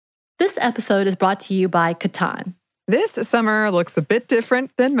This episode is brought to you by Catan. This summer looks a bit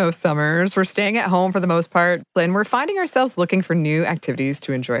different than most summers. We're staying at home for the most part, and we're finding ourselves looking for new activities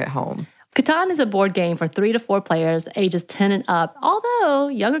to enjoy at home. Catan is a board game for 3 to 4 players, ages 10 and up, although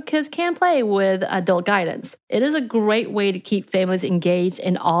younger kids can play with adult guidance. It is a great way to keep families engaged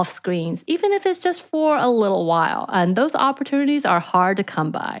and off screens, even if it's just for a little while. And those opportunities are hard to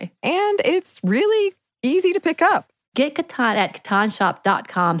come by. And it's really easy to pick up. Get Catan at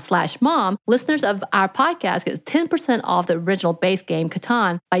catanshop.com/mom. Listeners of our podcast get 10% off the original base game,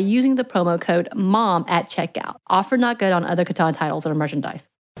 Catan, by using the promo code MOM at checkout. Offer not good on other Catan titles or merchandise.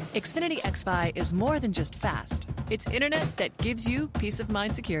 Xfinity XFi is more than just fast. It's internet that gives you peace of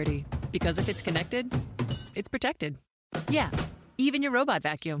mind security. Because if it's connected, it's protected. Yeah, even your robot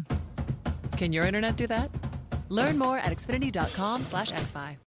vacuum. Can your internet do that? Learn more at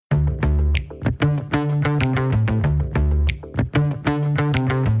xfinity.com/XFi.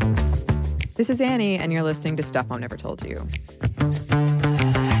 This is Annie, and you're listening to Stuff Mom Never Told You.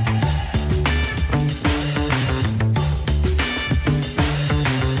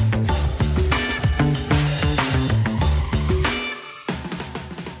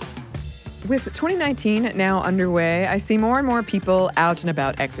 With 2019 now underway, I see more and more people out and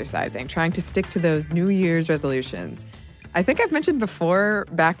about exercising, trying to stick to those New Year's resolutions. I think I've mentioned before,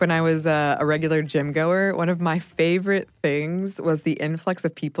 back when I was a regular gym goer, one of my favorite things was the influx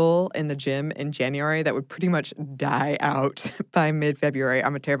of people in the gym in January that would pretty much die out by mid-February.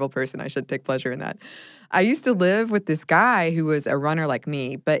 I'm a terrible person. I shouldn't take pleasure in that. I used to live with this guy who was a runner like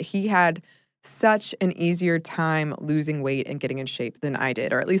me, but he had such an easier time losing weight and getting in shape than I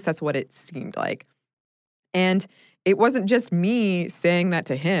did, or at least that's what it seemed like. And it wasn't just me saying that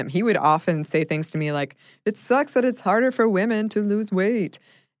to him. He would often say things to me like, it sucks that it's harder for women to lose weight.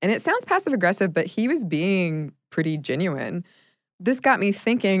 And it sounds passive-aggressive, but he was being pretty genuine. This got me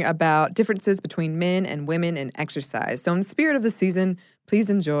thinking about differences between men and women in exercise. So in the spirit of the season, please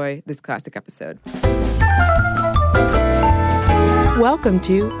enjoy this classic episode. Welcome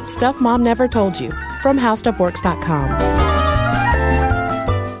to Stuff Mom Never Told You from HowStuffWorks.com.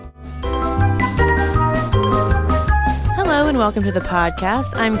 Hello and welcome to the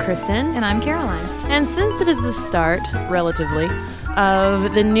podcast. I'm Kristen. And I'm Caroline. And since it is the start, relatively,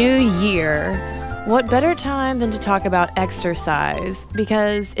 of the new year, what better time than to talk about exercise?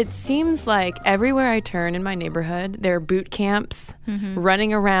 Because it seems like everywhere I turn in my neighborhood, there are boot camps,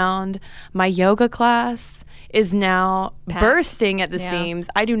 running around. My yoga class is now bursting at the seams.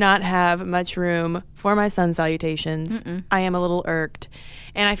 I do not have much room for my sun salutations. I am a little irked.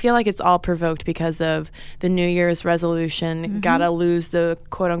 And I feel like it's all provoked because of the New Year's resolution. Gotta lose the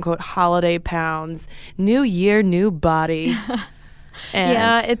quote-unquote holiday pounds. New year, new body.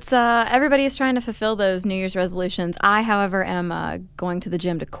 Yeah, it's everybody is trying to fulfill those New Year's resolutions. I, however, am going to the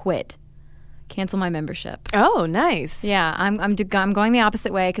gym to quit. Cancel my membership. Oh, nice. Yeah, I'm going the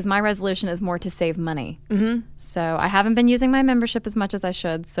opposite way because my resolution is more to save money. So I haven't been using my membership as much as I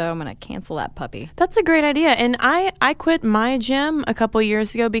should, so I'm going to cancel that puppy. That's a great idea. And I quit my gym a couple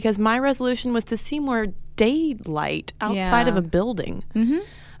years ago because my resolution was to see more daylight outside of a building.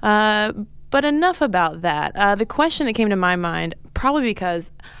 But enough about that. The question that came to my mind, probably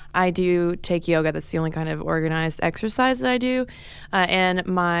because I do take yoga. That's the only kind of organized exercise that I do. And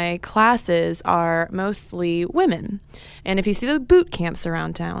my classes are mostly women. And if you see the boot camps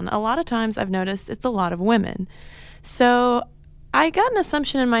around town, a lot of times I've noticed it's a lot of women. So I got an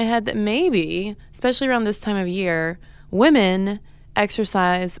assumption in my head that maybe, especially around this time of year, women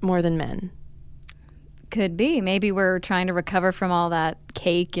exercise more than men. Could be. Maybe we're trying to recover from all that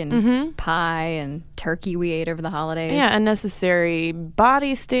cake and pie and turkey we ate over the holidays. Yeah, unnecessary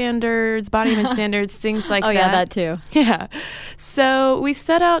body standards, body image standards, things like that. Oh, yeah, that too. Yeah. So we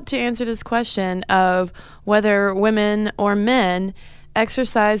set out to answer this question of whether women or men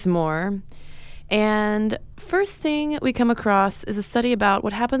exercise more. And first thing we come across is a study about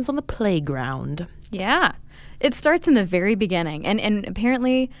what happens on the playground. Yeah. It starts in the very beginning. And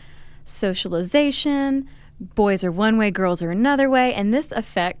apparently socialization, boys are one way, girls are another way, and this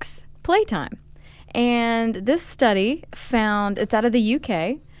affects playtime. And this study found, it's out of the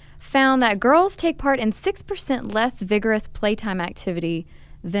UK, found that girls take part in 6% less vigorous playtime activity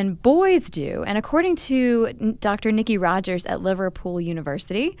than boys do. And according to Dr. Nikki Rogers at Liverpool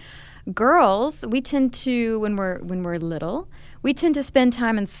University, girls, we tend to, when we're little, we tend to spend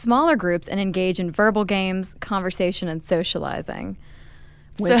time in smaller groups and engage in verbal games, conversation, and socializing.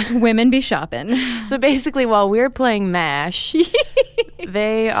 Women be shopping. So basically, while we're playing MASH,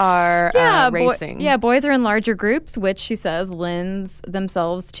 They are racing. Boys are in larger groups, which she says lends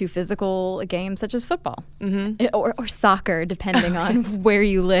themselves to physical games such as football or soccer, depending on where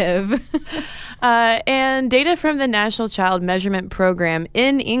you live. And data from the National Child Measurement Program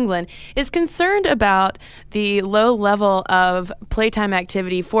in England is concerned about the low level of playtime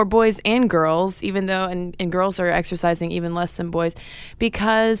activity for boys and girls, even though and girls are exercising even less than boys,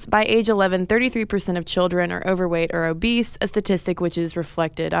 because by age 11, 33% of children are overweight or obese, a statistic which is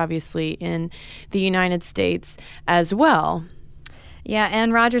reflected, obviously, in the United States as well. Yeah,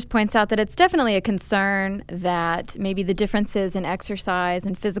 and Rogers points out that it's definitely a concern that maybe the differences in exercise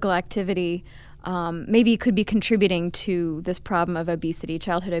and physical activity maybe could be contributing to this problem of obesity,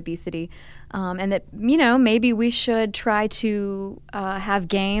 childhood obesity, and that, maybe we should try to have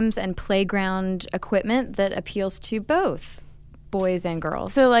games and playground equipment that appeals to both boys and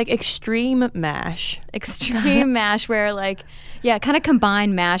girls. So like extreme MASH. Extreme MASH where kind of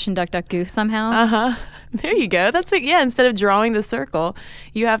combine MASH and Duck Duck Goose somehow. Uh-huh. There you go. That's it. Yeah, instead of drawing the circle,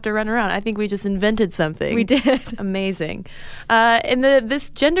 you have to run around. I think we just invented something. We did. Amazing. And this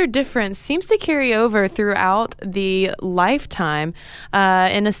gender difference seems to carry over throughout the lifetime.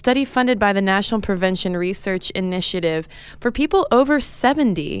 In a study funded by the National Prevention Research Initiative, for people over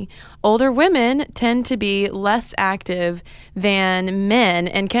 70, older women tend to be less active than men.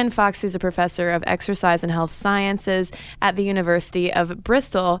 And Ken Fox, who's a professor of exercise and health sciences at the University of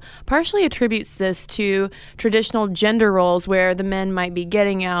Bristol, partially attributes this to traditional gender roles where the men might be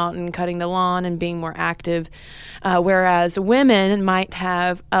getting out and cutting the lawn and being more active, whereas women might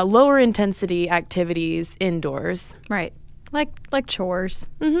have lower intensity activities indoors. Right. Like chores.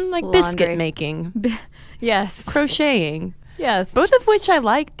 Like laundry. Biscuit making. Yes. Crocheting. Yes. Both of which I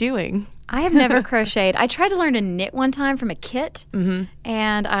like doing. I have never crocheted. I tried to learn to knit one time from a kit,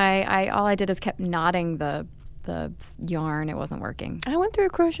 and I all I did is kept knotting the yarn. It wasn't working. I went through a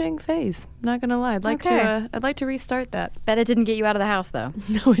crocheting phase. I'm not gonna lie. I'd like to restart that. Bet it didn't get you out of the house, though.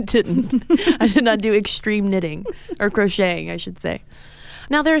 No, it didn't. I did not do extreme knitting or crocheting, I should say.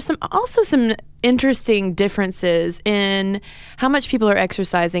 Now, there are also some interesting differences in how much people are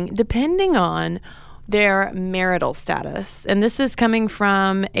exercising depending on their marital status. And this is coming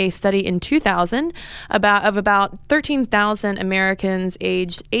from a study in 2000 of about 13,000 Americans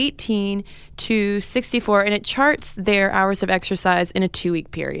aged 18 to 64, and it charts their hours of exercise in a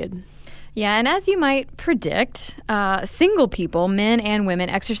 2-week period. Yeah, and as you might predict, single people, men and women,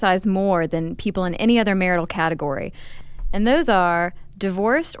 exercise more than people in any other marital category. And those are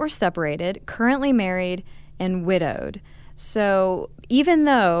divorced or separated, currently married, and widowed. So even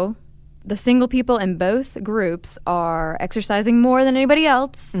though the single people in both groups are exercising more than anybody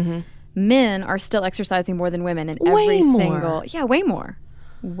else, men are still exercising more than women in every single... Yeah, way more.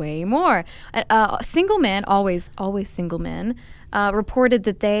 Way more. Single men, always single men, reported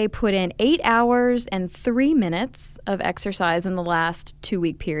that they put in 8 hours and 3 minutes of exercise in the last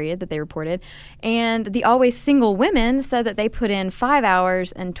 2-week period that they reported. And the always single women said that they put in 5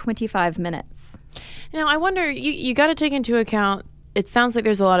 hours and 25 minutes. Now, I wonder, you got to take into account, it sounds like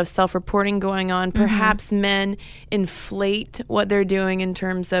there's a lot of self-reporting going on. Perhaps men inflate what they're doing in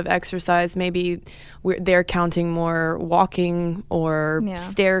terms of exercise. Maybe they're counting more walking or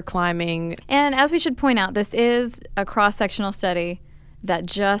stair climbing. And as we should point out, this is a cross-sectional study that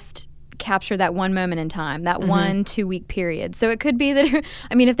just captured that one moment in time, that 1 2-week period. So it could be that,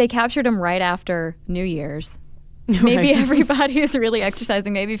 if they captured them right after New Year's, maybe everybody is really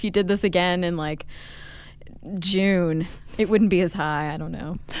exercising. Maybe if you did this again in June, it wouldn't be as high. I don't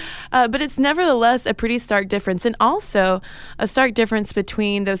know. But it's nevertheless a pretty stark difference, and also a stark difference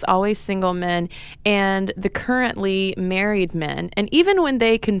between those always single men and the currently married men. And even when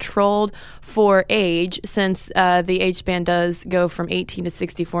they controlled for age, since the age span does go from 18 to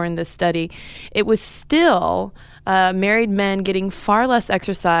 64 in this study, it was still married men getting far less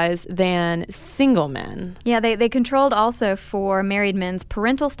exercise than single men. Yeah, they controlled also for married men's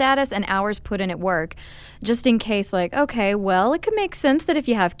parental status and hours put in at work, just in case, okay, well, it could make sense that if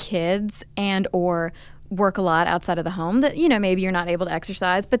you have kids and or work a lot outside of the home that, maybe you're not able to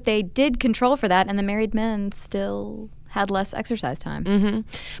exercise, but they did control for that, and the married men still had less exercise time.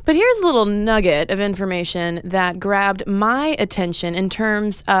 But here's a little nugget of information that grabbed my attention in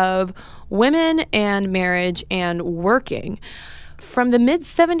terms of women and marriage and working. From the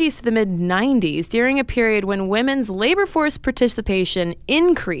mid-70s to the mid-90s, during a period when women's labor force participation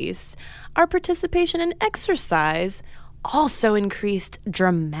increased, our participation in exercise also increased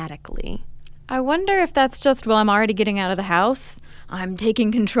dramatically. I wonder if that's just, I'm already getting out of the house. I'm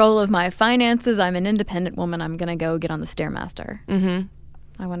taking control of my finances. I'm an independent woman. I'm going to go get on the Stairmaster.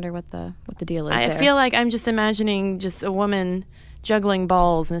 I wonder what the deal is there. I feel like I'm just imagining just a woman juggling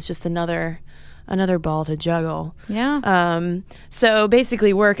balls, and it's just another ball to juggle. Yeah. So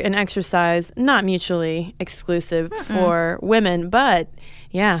basically, work and exercise, not mutually exclusive for women, but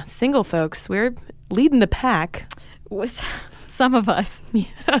yeah, single folks, we're leading the pack. Some of us.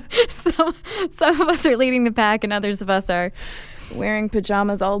 Yeah. Some of us are leading the pack, and others of us are wearing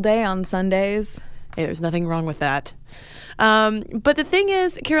pajamas all day on Sundays. Hey, there's nothing wrong with that. But the thing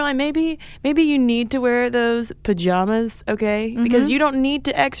is, Caroline, maybe you need to wear those pajamas, okay? Because you don't need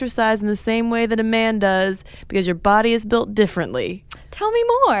to exercise in the same way that a man does because your body is built differently. Tell me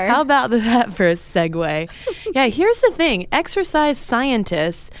more. How about that for a segue? Yeah, here's the thing. Exercise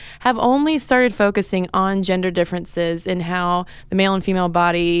scientists have only started focusing on gender differences in how the male and female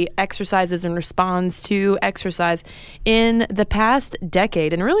body exercises and responds to exercise in the past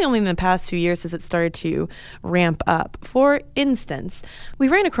decade, and really only in the past few years as it started to ramp up. For instance, we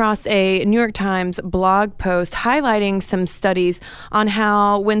ran across a New York Times blog post highlighting some studies on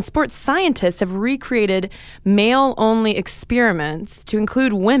how when sports scientists have recreated male-only experiments to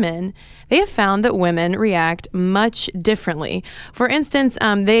include women, they have found that women react much differently. For instance,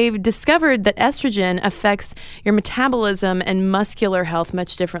 they've discovered that estrogen affects your metabolism and muscular health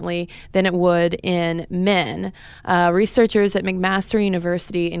much differently than it would in men. Researchers at McMaster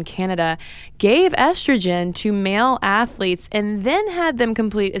University in Canada gave estrogen to male athletes and then had them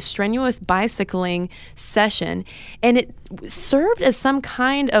complete a strenuous bicycling session, and it served as some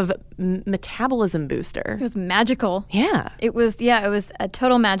kind of metabolism booster. It was magical. Yeah. It was a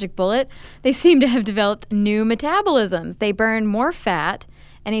total magic bullet. They seem to have developed new metabolisms. They burn more fat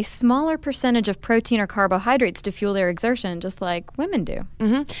and a smaller percentage of protein or carbohydrates to fuel their exertion, just like women do.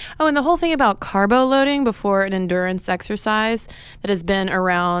 Mm-hmm. Oh, and the whole thing about carbo loading before an endurance exercise that has been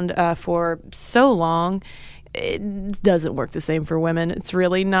around for so long, it doesn't work the same for women. It's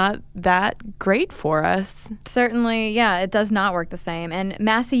really not that great for us. Certainly, yeah, it does not work the same. And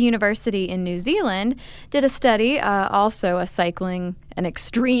Massey University in New Zealand did a study, also an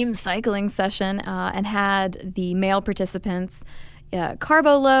extreme cycling session, and had the male participants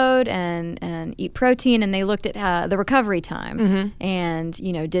carbo load and eat protein, and they looked at the recovery time, and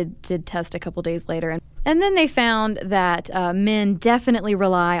did test a couple days later, and then they found that men definitely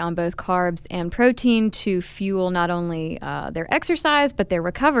rely on both carbs and protein to fuel not only their exercise but their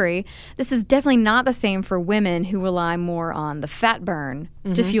recovery. This is definitely not the same for women, who rely more on the fat burn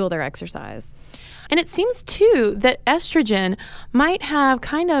to fuel their exercise. And it seems, too, that estrogen might have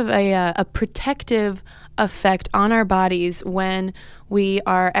kind of a protective effect on our bodies when we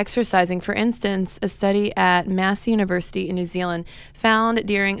are exercising. For instance, a study at Massey University in New Zealand found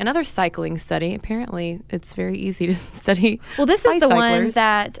during another cycling study, apparently it's very easy to study. Well, this is the one cyclers.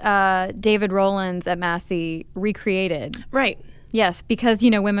 that David Rowlands at Massey recreated. Right. Yes, because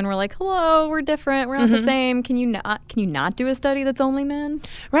women were like, "Hello, we're different. We're not the same. Can you not do a study that's only men?"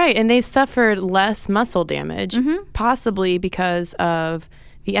 Right, and they suffered less muscle damage, possibly because of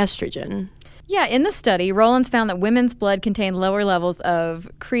the estrogen. Yeah, in the study, Rowlands found that women's blood contained lower levels of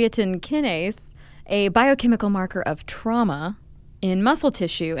creatine kinase, a biochemical marker of trauma, in muscle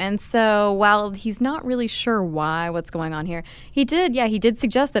tissue. And so while he's not really sure what's going on here, he did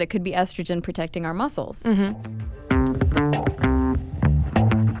suggest that it could be estrogen protecting our muscles.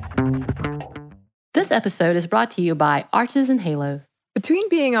 This episode is brought to you by Arches and Halos. Between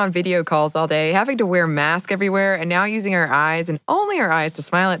being on video calls all day, having to wear masks everywhere, and now using our eyes and only our eyes to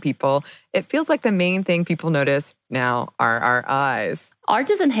smile at people, it feels like the main thing people notice now are our eyes.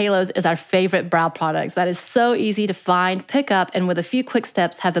 Arches and Halos is our favorite brow products that is so easy to find, pick up, and with a few quick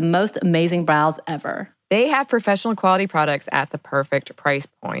steps have the most amazing brows ever. They have professional quality products at the perfect price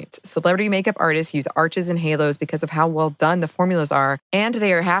point. Celebrity makeup artists use Arches and Halos because of how well done the formulas are, and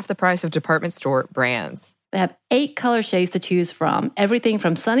they are half the price of department store brands. They have 8 color shades to choose from, everything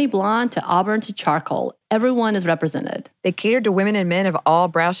from sunny blonde to auburn to charcoal. Everyone is represented. They cater to women and men of all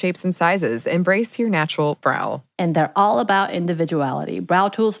brow shapes and sizes. Embrace your natural brow. And they're all about individuality. Brow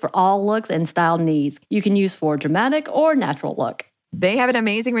tools for all looks and style needs. You can use for dramatic or natural look. They have an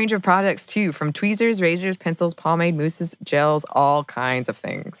amazing range of products, too, from tweezers, razors, pencils, pomade, mousses, gels, all kinds of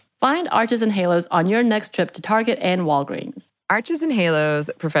things. Find Arches and Halos on your next trip to Target and Walgreens. Arches and Halos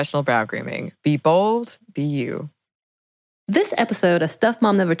Professional Brow Grooming. Be bold, be you. This episode of Stuff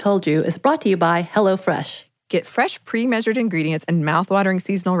Mom Never Told You is brought to you by HelloFresh. Get fresh, pre-measured ingredients and mouth-watering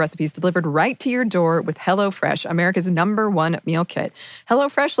seasonal recipes delivered right to your door with HelloFresh, America's #1 meal kit.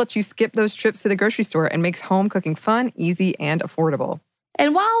 HelloFresh lets you skip those trips to the grocery store and makes home cooking fun, easy, and affordable.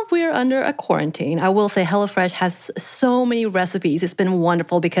 And while we're under a quarantine, I will say HelloFresh has so many recipes. It's been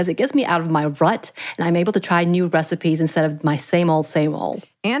wonderful because it gets me out of my rut and I'm able to try new recipes instead of my same old, same old.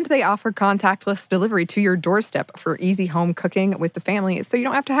 And they offer contactless delivery to your doorstep for easy home cooking with the family, so you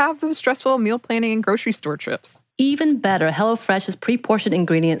don't have to have those stressful meal planning and grocery store trips. Even better, HelloFresh's pre-portioned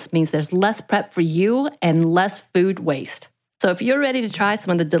ingredients means there's less prep for you and less food waste. So if you're ready to try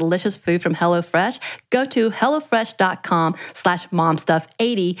some of the delicious food from HelloFresh, go to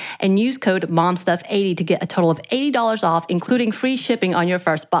hellofresh.com/momstuff80 and use code momstuff80 to get a total of $80 off, including free shipping on your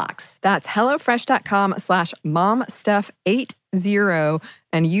first box. That's hellofresh.com/momstuff80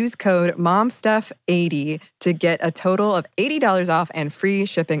 and use code momstuff80 to get a total of $80 off and free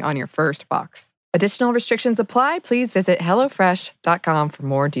shipping on your first box. Additional restrictions apply. Please visit hellofresh.com for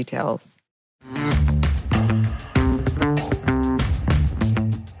more details.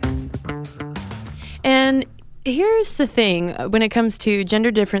 And here's the thing when it comes to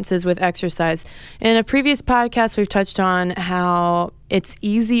gender differences with exercise. In a previous podcast, we've touched on how it's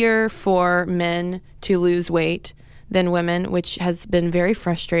easier for men to lose weight than women, which has been very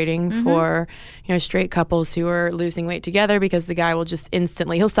frustrating for, straight couples who are losing weight together because the guy will just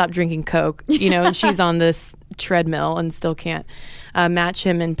he'll stop drinking Coke, and she's on this treadmill and still can't match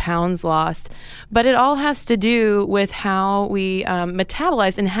him in pounds lost. But it all has to do with how we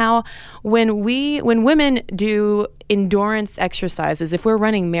metabolize and how when women do endurance exercises, if we're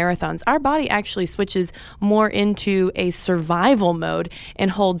running marathons, our body actually switches more into a survival mode and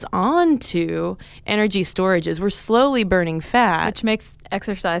holds on to energy storages. We're slowly burning fat. Which makes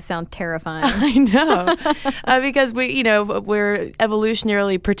exercise sound terrifying. I know. Because we're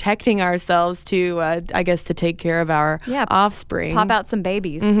evolutionarily protecting ourselves to take care of our offspring. Pop out some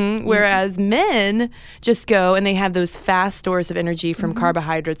babies. Whereas men just go and they have those fast stores of energy from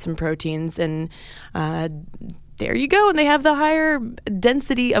carbohydrates and proteins, and there you go. And they have the higher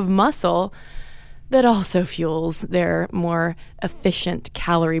density of muscle that also fuels their more efficient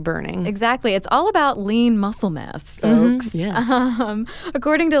calorie burning. Exactly. It's all about lean muscle mass, folks. Yes.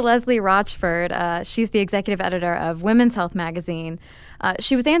 According to Leslie Rochford, she's the executive editor of Women's Health magazine.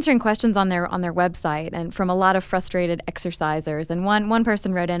 She was answering questions on their website and from a lot of frustrated exercisers. And one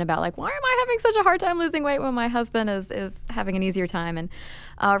person wrote in about why am I having such a hard time losing weight when my husband is having an easier time? And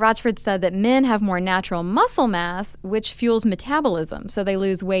Rochford said that men have more natural muscle mass, which fuels metabolism. So they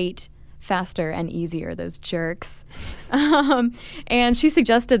lose weight faster and easier, those jerks. And she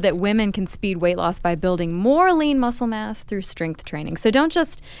suggested that women can speed weight loss by building more lean muscle mass through strength training. So don't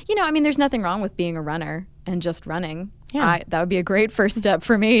just, there's nothing wrong with being a runner and just running. Yeah. That would be a great first step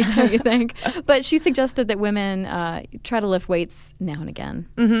for me, don't you think? But she suggested that women try to lift weights now and again.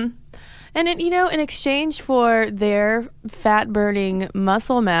 And in exchange for their fat-burning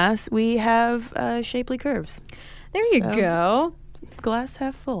muscle mass, we have shapely curves. There you go. Glass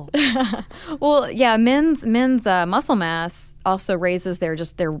half full. Well, yeah, men's muscle mass also raises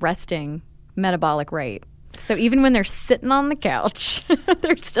their resting metabolic rate. So even when they're sitting on the couch,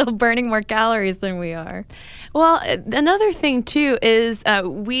 they're still burning more calories than we are. Well, another thing, too, is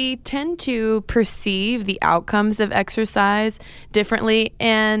we tend to perceive the outcomes of exercise differently.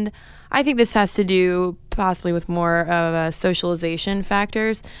 And I think this has to do possibly with more of socialization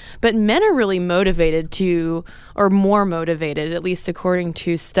factors. But men are really motivated more motivated, at least according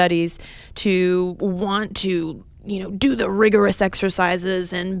to studies, to want to do the rigorous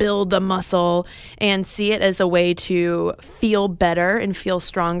exercises and build the muscle and see it as a way to feel better and feel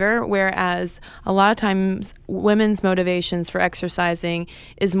stronger. Whereas a lot of times women's motivations for exercising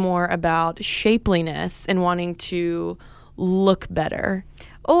is more about shapeliness and wanting to look better.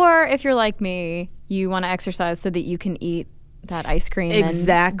 Or if you're like me, you want to exercise so that you can eat that ice cream and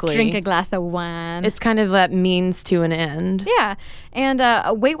drink a glass of wine. It's kind of that means to an end. Yeah. And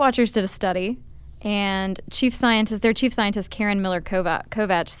Weight Watchers did a study. And their chief scientist, Karen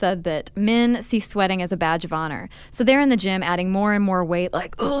Miller-Kovach, said that men see sweating as a badge of honor. So they're in the gym adding more and more weight,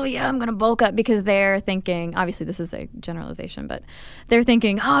 oh, yeah, I'm going to bulk up, because they're thinking, obviously this is a generalization, but they're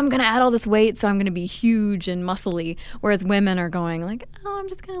thinking, I'm going to add all this weight, so I'm going to be huge and muscly. Whereas women are going I'm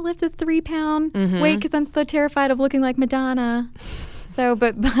just going to lift this 3-pound weight because I'm so terrified of looking like Madonna. So,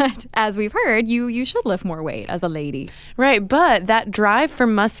 but as we've heard, you should lift more weight as a lady. Right, but that drive for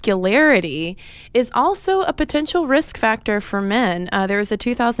muscularity is also a potential risk factor for men. There was a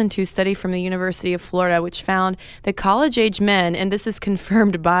 2002 study from the University of Florida which found that college-age men, and this is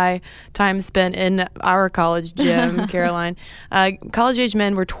confirmed by time spent in our college gym, Caroline, college-age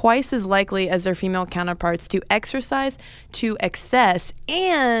men were twice as likely as their female counterparts to exercise to excess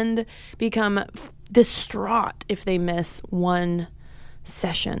and become distraught if they miss one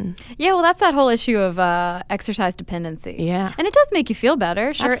session. Yeah, well, that's that whole issue of exercise dependency. Yeah. And it does make you feel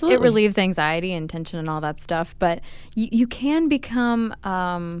better. Sure, Absolutely. It relieves anxiety and tension and all that stuff. But you can become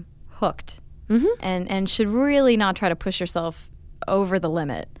hooked and should really not try to push yourself over the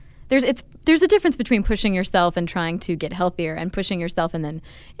limit. There's a difference between pushing yourself and trying to get healthier and pushing yourself and then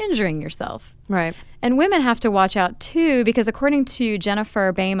injuring yourself. Right. And women have to watch out too, because according to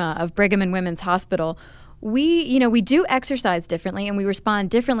Jennifer Bama of Brigham and Women's Hospital, we do exercise differently and we respond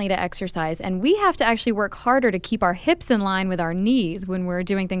differently to exercise, and we have to actually work harder to keep our hips in line with our knees when we're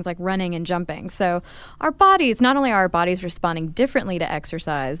doing things like running and jumping. So not only are our bodies responding differently to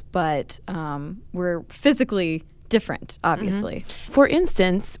exercise, but we're physically different, obviously. For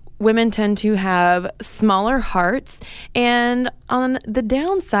instance, women tend to have smaller hearts, and on the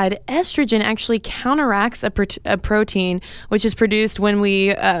downside, estrogen actually counteracts a protein which is produced when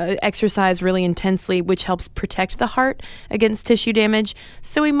we exercise really intensely, which helps protect the heart against tissue damage.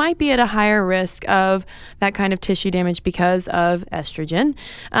 So we might be at a higher risk of that kind of tissue damage because of estrogen.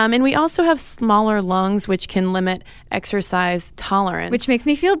 And we also have smaller lungs, which can limit exercise tolerance. Which makes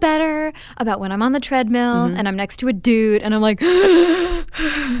me feel better about when I'm on the treadmill and I'm next to a dude and I'm like,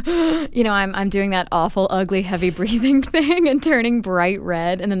 I'm doing that awful, ugly, heavy breathing thing and turning bright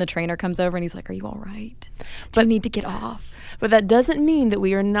red. And then the trainer comes over and he's like, "Are you all right? Do you need to get off?" But that doesn't mean that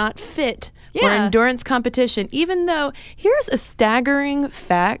we are not fit for endurance competition, even though here's a staggering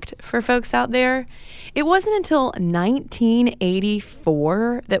fact for folks out there. It wasn't until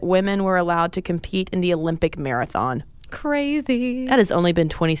 1984 that women were allowed to compete in the Olympic marathon. Crazy. That has only been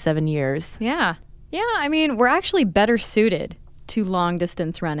 27 years. Yeah. Yeah, I mean, we're actually better suited to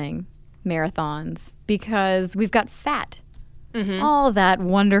long-distance running marathons because we've got fat. All that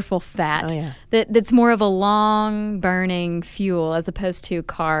wonderful fat that's more of a long-burning fuel as opposed to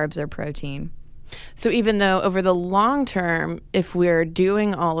carbs or protein. So even though over the long term, if we're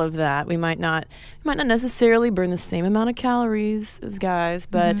doing all of that, we might not necessarily burn the same amount of calories as guys,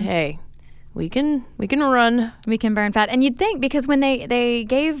 but hey, we can run. We can burn fat. And you'd think, because when they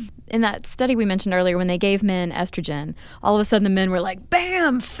gave, in that study we mentioned earlier, when they gave men estrogen, all of a sudden the men were like,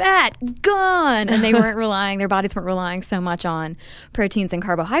 bam, fat, gone. And their bodies weren't relying so much on proteins and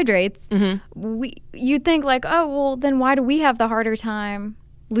carbohydrates. You'd think like, oh, well, then why do we have the harder time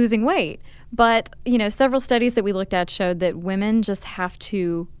losing weight? But, several studies that we looked at showed that women just have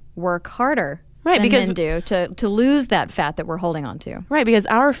to work harder. Right, than because men do to lose that fat that we're holding on to. Right, because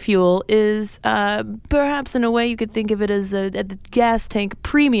our fuel is perhaps in a way you could think of it as a gas tank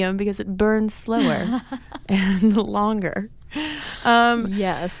premium because it burns slower and longer.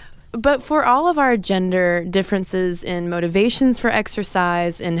 Yes. But for all of our gender differences in motivations for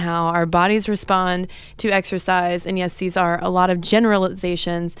exercise and how our bodies respond to exercise, and yes, these are a lot of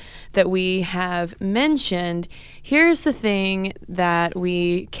generalizations that we have mentioned, here's the thing that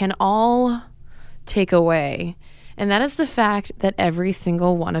we can all take away, and that is the fact that every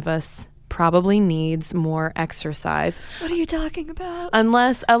single one of us probably needs more exercise. What are you talking about?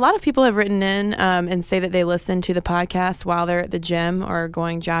 Unless a lot of people have written in and say that they listen to the podcast while they're at the gym or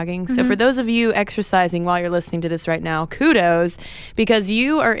going jogging. So for those of you exercising while you're listening to this right now, kudos, because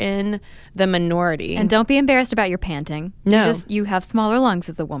you are in the minority. And don't be embarrassed about your panting. No. You have smaller lungs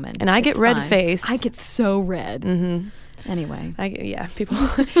as a woman. And I get red-faced. I get so red. Anyway.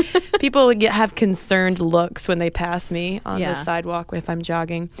 People have concerned looks when they pass me on the sidewalk if I'm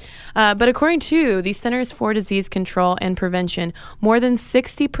jogging. But according to the Centers for Disease Control and Prevention, more than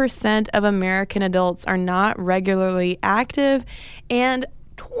 60% of American adults are not regularly active, and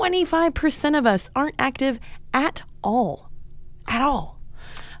 25% of us aren't active at all. At all.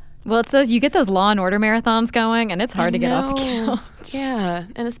 Well, it's you get those Law and Order marathons going, and it's hard to get off the couch. Yeah,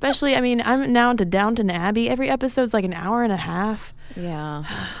 and especially, I'm now to Downton Abbey. Every episode's like an hour and a half. Yeah.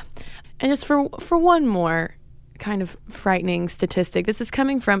 And just for one more kind of frightening statistic, this is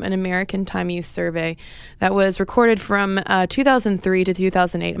coming from an American Time Use survey that was recorded from 2003 to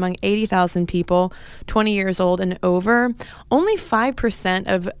 2008 among 80,000 people 20 years old and over. Only 5%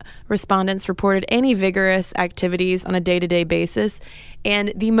 of respondents reported any vigorous activities on a day-to-day basis.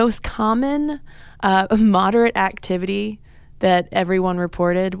 And the most common moderate activity that everyone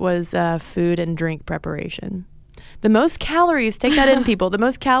reported was food and drink preparation. The most calories, take that in, people, the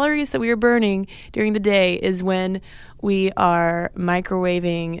most calories that we are burning during the day is when we are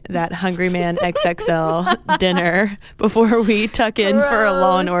microwaving that Hungry Man XXL dinner before we tuck in for a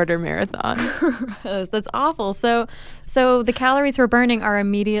Law and Order marathon. Gross. That's awful. So the calories we're burning are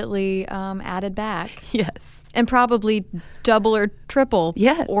immediately added back. Yes. And probably double or triple.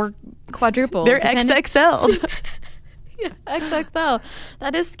 Yes. Or quadruple. They're XXL. Yeah, XXL.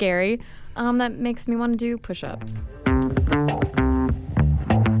 That is scary. That makes me want to do push-ups.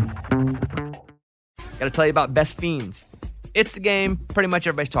 Got to tell you about Best Fiends. It's the game pretty much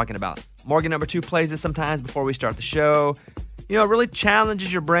everybody's talking about. Morgan number 2 plays this sometimes before we start the show. You know, it really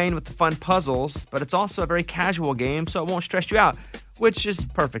challenges your brain with the fun puzzles, but it's also a very casual game, so it won't stress you out, which is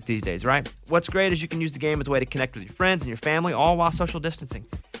perfect these days, right? What's great is you can use the game as a way to connect with your friends and your family, all while social distancing.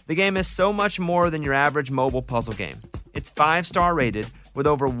 The game is so much more than your average mobile puzzle game. It's 5-star rated with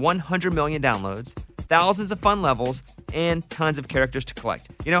over 100 million downloads, thousands of fun levels, and tons of characters to collect.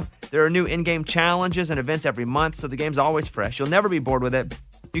 You know, there are new in-game challenges and events every month, so the game's always fresh. You'll never be bored with it.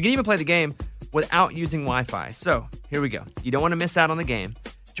 You can even play the game without using Wi-Fi. So, here we go. You don't want to miss out on the game.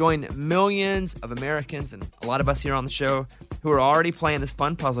 Join millions of Americans and a lot of us here on the show who are already playing this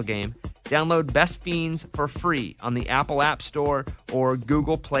fun puzzle game. Download Best Fiends for free on the Apple App Store or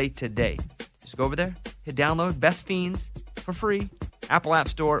Google Play today. Just go over there, hit download Best Fiends for free, Apple App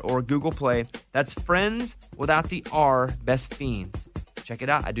Store or Google Play. That's Friends without the R, Best Fiends. Check it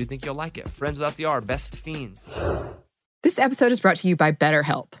out. I do think you'll like it. Friends without the R, Best Fiends. This episode is brought to you by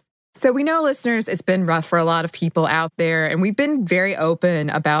BetterHelp. So we know, listeners, it's been rough for a lot of people out there, and we've been very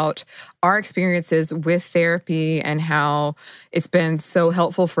open about our experiences with therapy and how it's been so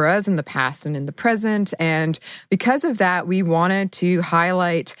helpful for us in the past and in the present. And because of that, we wanted to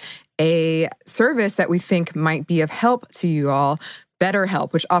highlight a service that we think might be of help to you all,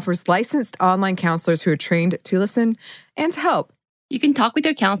 BetterHelp, which offers licensed online counselors who are trained to listen and to help. You can talk with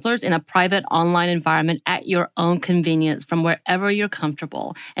your counselors in a private online environment at your own convenience from wherever you're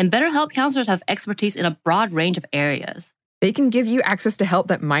comfortable. And BetterHelp counselors have expertise in a broad range of areas. They can give you access to help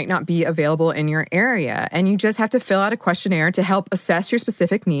that might not be available in your area. And you just have to fill out a questionnaire to help assess your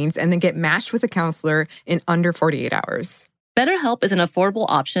specific needs and then get matched with a counselor in under 48 hours. BetterHelp is an affordable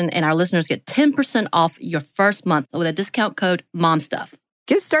option, and our listeners get 10% off your first month with a discount code MOMSTUFF.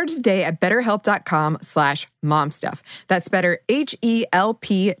 Get started today at betterhelp.com/momstuff. That's better,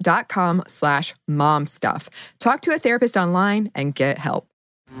 HELP.com/momstuff. Talk to a therapist online and get help.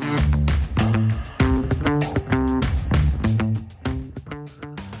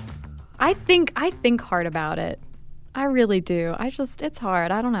 I think hard about it. I really do. It's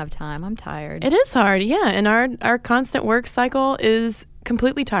hard. I don't have time. I'm tired. It is hard, yeah. And our constant work cycle is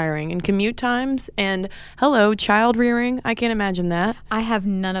completely tiring. And commute times and, child rearing. I can't imagine that. I have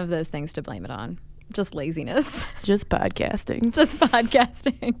none of those things to blame it on. Just laziness. Just podcasting. Just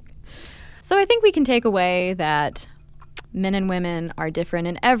podcasting. So I think we can take away that men and women are different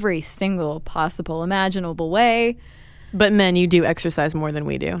in every single possible, imaginable way. But men, you do exercise more than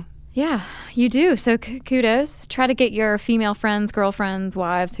we do. Yeah, you do. So kudos. Try to get your female friends, girlfriends,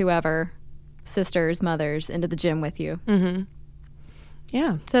 wives, whoever, sisters, mothers into the gym with you. Mm-hmm.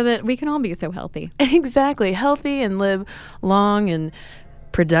 Yeah. So that we can all be so healthy. Exactly. Healthy and live long and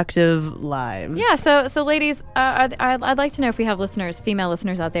productive lives. Yeah. So ladies, I'd like to know if we have listeners, female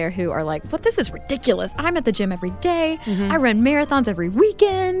listeners out there who are like, "What? This is ridiculous. I'm at the gym every day. I run marathons every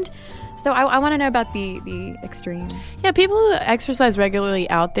weekend." So I want to know about the extremes. Yeah, people who exercise regularly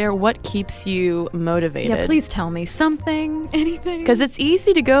out there, what keeps you motivated? Yeah, please tell me something, anything. Because it's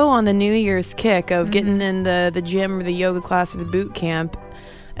easy to go on the New Year's kick of getting in the gym or the yoga class or the boot camp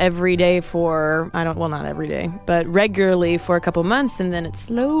every day for, not every day, but regularly for a couple months, and then it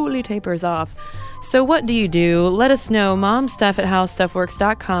slowly tapers off. So what do you do? Let us know.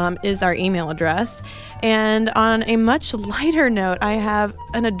 momstuff@howstuffworks.com is our email address. And on a much lighter note, I have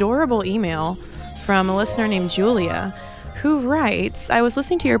an adorable email from a listener named Julia, who writes, I was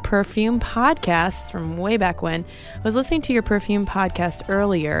listening to your perfume podcast from way back when. I was listening to your perfume podcast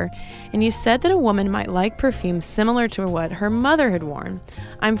earlier, and you said that a woman might like perfume similar to what her mother had worn.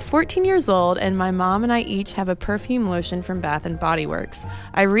 I'm 14 years old, and my mom and I each have a perfume lotion from Bath & Body Works.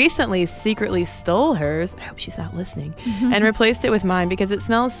 I recently secretly stole hers, I hope she's not listening, and replaced it with mine because it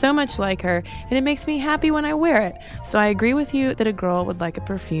smells so much like her, and it makes me happy when I wear it. So I agree with you that a girl would like a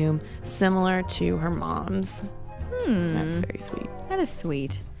perfume similar to her mom's. That's very sweet. That is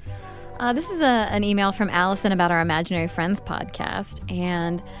sweet. This is an email from Allison about our Imaginary Friends podcast.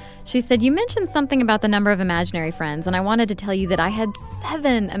 And she said, you mentioned something about the number of imaginary friends. And I wanted to tell you that I had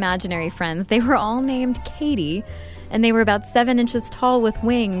 7 imaginary friends. They were all named Katie. And they were about 7 inches tall with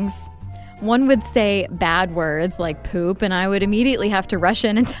wings. One would say bad words like poop, and I would immediately have to rush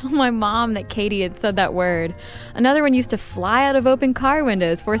in and tell my mom that Katie had said that word. Another one used to fly out of open car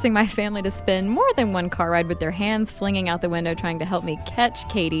windows, forcing my family to spend more than one car ride with their hands flinging out the window trying to help me catch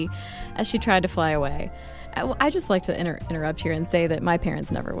Katie as she tried to fly away. I just like to interrupt here and say that my parents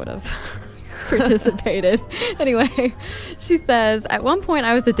never would have. participated. Anyway, she says, at one point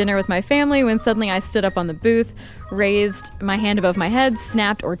I was at dinner with my family when suddenly I stood up on the booth, raised my hand above my head,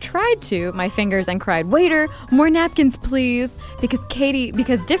 snapped or tried to my fingers and cried, "Waiter, more napkins, please,"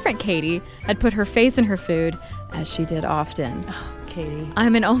 because different Katie had put her face in her food, as she did often. Oh, Katie.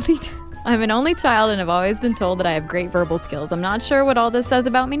 I'm an only child and have always been told that I have great verbal skills. I'm not sure what all this says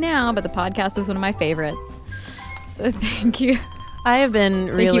about me now, but the podcast is one of my favorites. So thank you. I have been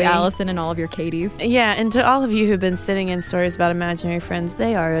really... Thank you, Allison, and all of your Katies. Yeah, and to all of you who've been sitting in stories about imaginary friends,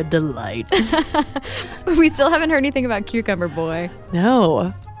 they are a delight. We still haven't heard anything about Cucumber Boy.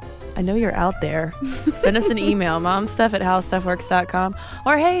 No. I know you're out there. Send us an email, momstuff@howstuffworks.com,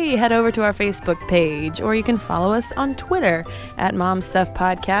 or hey, head over to our Facebook page, or you can follow us on Twitter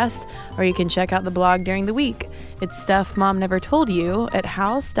 @momstuffpodcast, or you can check out the blog during the week. It's Stuff Mom Never Told You at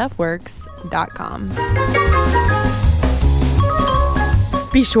howstuffworks.com.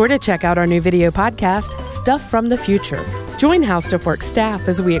 Be sure to check out our new video podcast, Stuff from the Future. Join How Stuff Works staff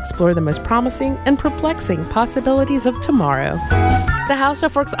as we explore the most promising and perplexing possibilities of tomorrow. The How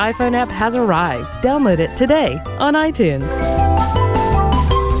Stuff Works iPhone app has arrived. Download it today on iTunes.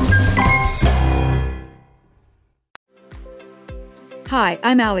 Hi,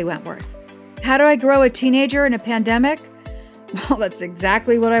 I'm Allie Wentworth. How do I grow a teenager in a pandemic? Well, that's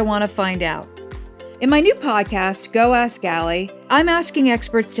exactly what I want to find out. In my new podcast, Go Ask Allie, I'm asking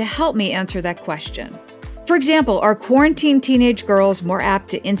experts to help me answer that question. For example, are quarantined teenage girls more apt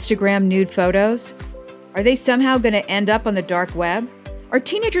to Instagram nude photos? Are they somehow going to end up on the dark web? Are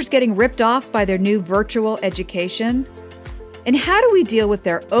teenagers getting ripped off by their new virtual education? And how do we deal with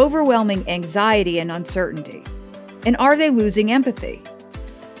their overwhelming anxiety and uncertainty? And are they losing empathy?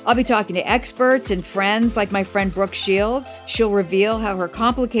 I'll be talking to experts and friends like my friend Brooke Shields. She'll reveal how her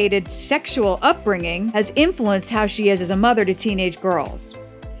complicated sexual upbringing has influenced how she is as a mother to teenage girls.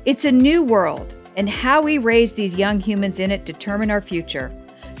 It's a new world, and how we raise these young humans in it determine our future.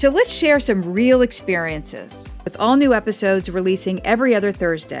 So let's share some real experiences, with all new episodes releasing every other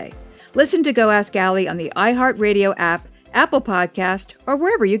Thursday. Listen to Go Ask Allie on the iHeartRadio app, Apple Podcast, or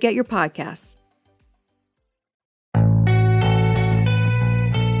wherever you get your podcasts.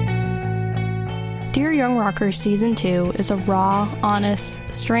 Dear Young Rocker Season 2 is a raw, honest,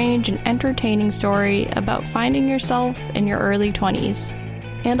 strange, and entertaining story about finding yourself in your early 20s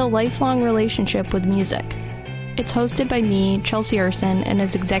and a lifelong relationship with music. It's hosted by me, Chelsea Urson, and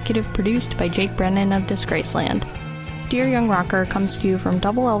is executive produced by Jake Brennan of Disgraceland. Dear Young Rocker comes to you from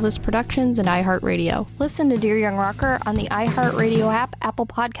Double Elvis Productions and iHeartRadio. Listen to Dear Young Rocker on the iHeartRadio app, Apple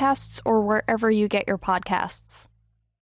Podcasts, or wherever you get your podcasts.